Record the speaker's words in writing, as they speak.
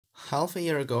Half a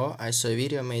year ago, I saw a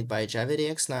video made by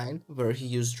JaviDX9 where he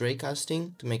used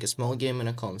raycasting to make a small game in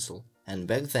a console, and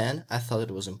back then I thought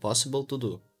it was impossible to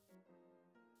do.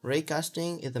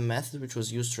 Raycasting is a method which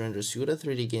was used to render Pseudo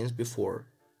 3D games before.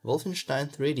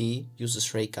 Wolfenstein 3D uses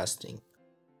raycasting,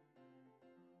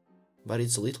 but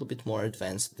it's a little bit more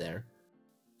advanced there.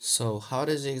 So how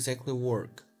does it exactly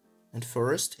work? At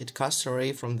first, it casts a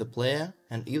ray from the player,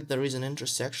 and if there is an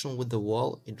intersection with the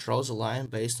wall, it draws a line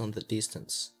based on the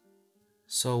distance.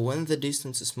 So when the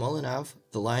distance is small enough,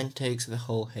 the line takes the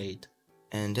whole height,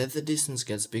 and as the distance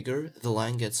gets bigger, the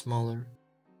line gets smaller.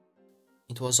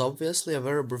 It was obviously a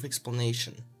very brief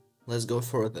explanation. Let's go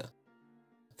further.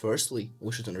 Firstly,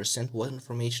 we should understand what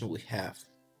information we have.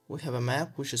 We have a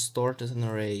map which is stored as an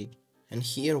array, and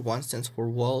here 1 stands for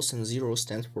walls and 0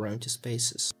 stands for empty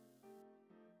spaces.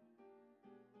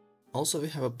 Also we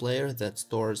have a player that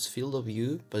stores field of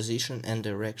view, position and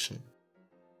direction.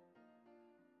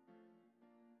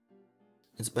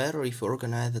 It's better if you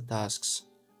organize the tasks.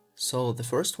 So the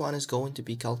first one is going to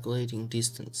be calculating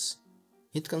distance.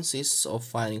 It consists of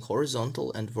finding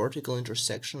horizontal and vertical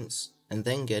intersections and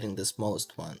then getting the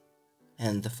smallest one.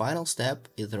 And the final step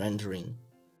is rendering.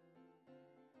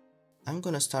 I'm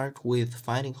gonna start with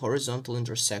finding horizontal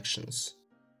intersections.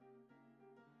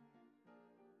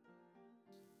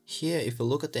 Here, if we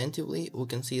look attentively, we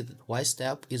can see that y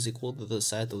step is equal to the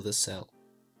side of the cell.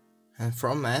 And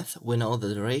from math, we know that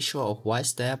the ratio of y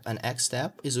step and x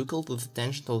step is equal to the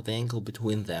tangent of the angle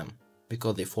between them,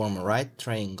 because they form a right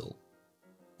triangle.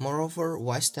 Moreover,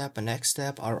 y step and x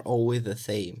step are always the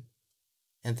same.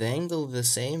 And the angle is the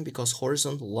same because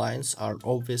horizontal lines are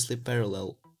obviously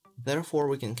parallel. Therefore,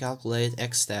 we can calculate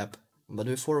x step. But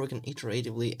before we can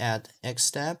iteratively add x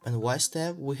step and y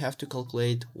step, we have to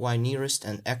calculate y nearest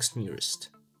and x nearest.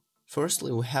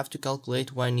 Firstly, we have to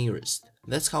calculate y nearest.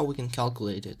 That's how we can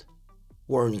calculate it.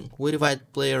 Warning, we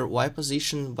divide player y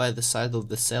position by the side of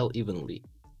the cell evenly.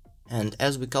 And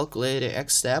as we calculate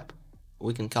x step,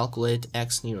 we can calculate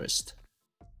x nearest.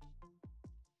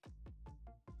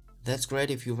 That's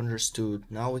great if you've understood,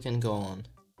 now we can go on.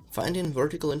 Finding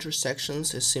vertical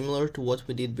intersections is similar to what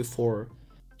we did before.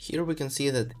 Here we can see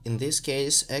that in this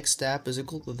case x step is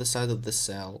equal to the side of the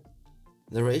cell.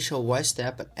 The ratio of y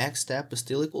step and x step is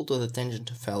still equal to the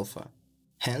tangent of alpha.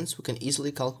 Hence we can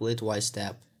easily calculate y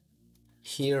step.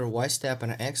 Here y step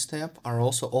and x step are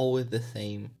also always the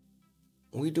same.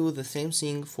 We do the same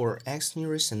thing for x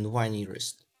nearest and y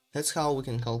nearest. That's how we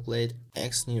can calculate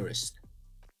x nearest.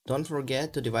 Don't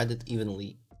forget to divide it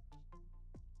evenly.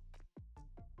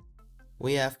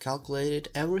 We have calculated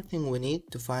everything we need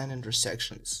to find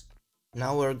intersections.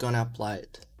 Now we're gonna apply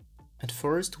it. At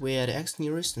first we add x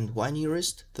nearest and y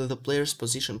nearest to the player's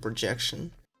position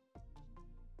projection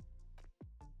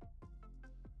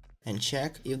and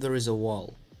check if there is a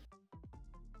wall.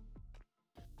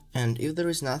 And if there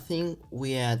is nothing,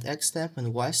 we add x step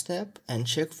and y step and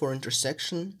check for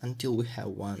intersection until we have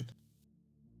one.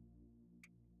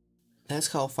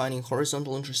 That's how finding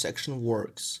horizontal intersection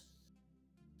works.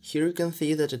 Here you can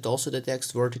see that it also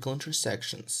detects vertical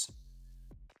intersections.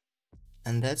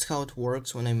 And that's how it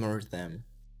works when I merge them.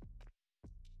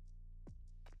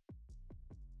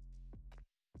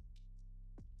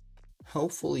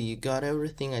 Hopefully you got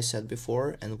everything I said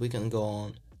before and we can go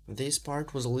on. This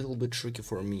part was a little bit tricky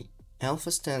for me.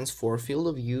 Alpha stands for field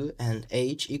of view and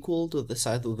h equal to the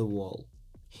side of the wall.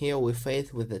 Here we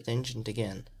face with the tangent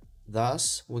again.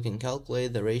 Thus, we can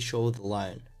calculate the ratio of the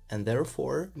line. And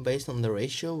therefore, based on the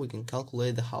ratio, we can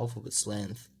calculate the half of its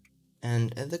length.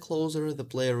 And the closer the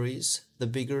player is, the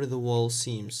bigger the wall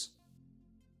seems.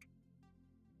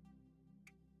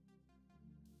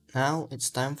 Now it's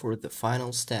time for the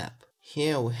final step.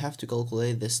 Here we have to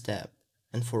calculate the step,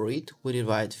 and for it we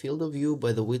divide field of view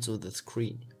by the width of the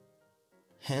screen.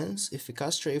 Hence, if we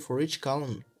cast ray for each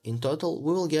column, in total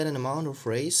we will get an amount of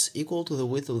rays equal to the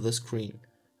width of the screen.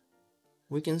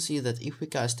 We can see that if we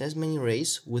cast as many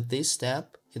rays with this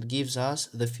step, it gives us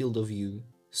the field of view.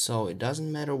 So it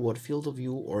doesn't matter what field of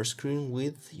view or screen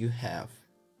width you have.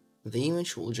 The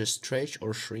image will just stretch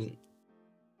or shrink.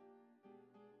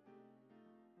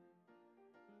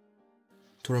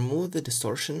 To remove the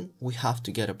distortion, we have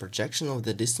to get a projection of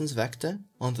the distance vector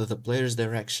onto the player's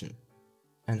direction.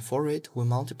 And for it, we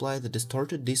multiply the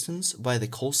distorted distance by the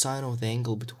cosine of the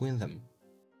angle between them.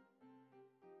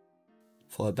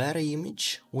 For a better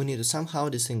image, we need to somehow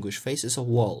distinguish faces of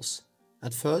walls.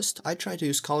 At first, I tried to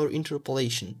use color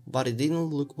interpolation, but it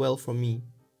didn't look well for me.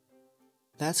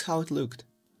 That's how it looked.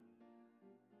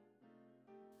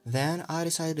 Then I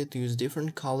decided to use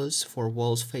different colors for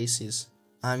walls' faces.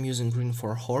 I'm using green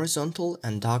for horizontal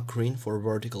and dark green for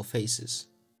vertical faces.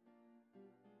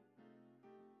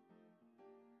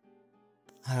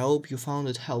 I hope you found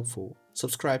it helpful.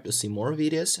 Subscribe to see more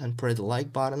videos and press the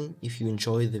like button if you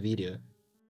enjoyed the video.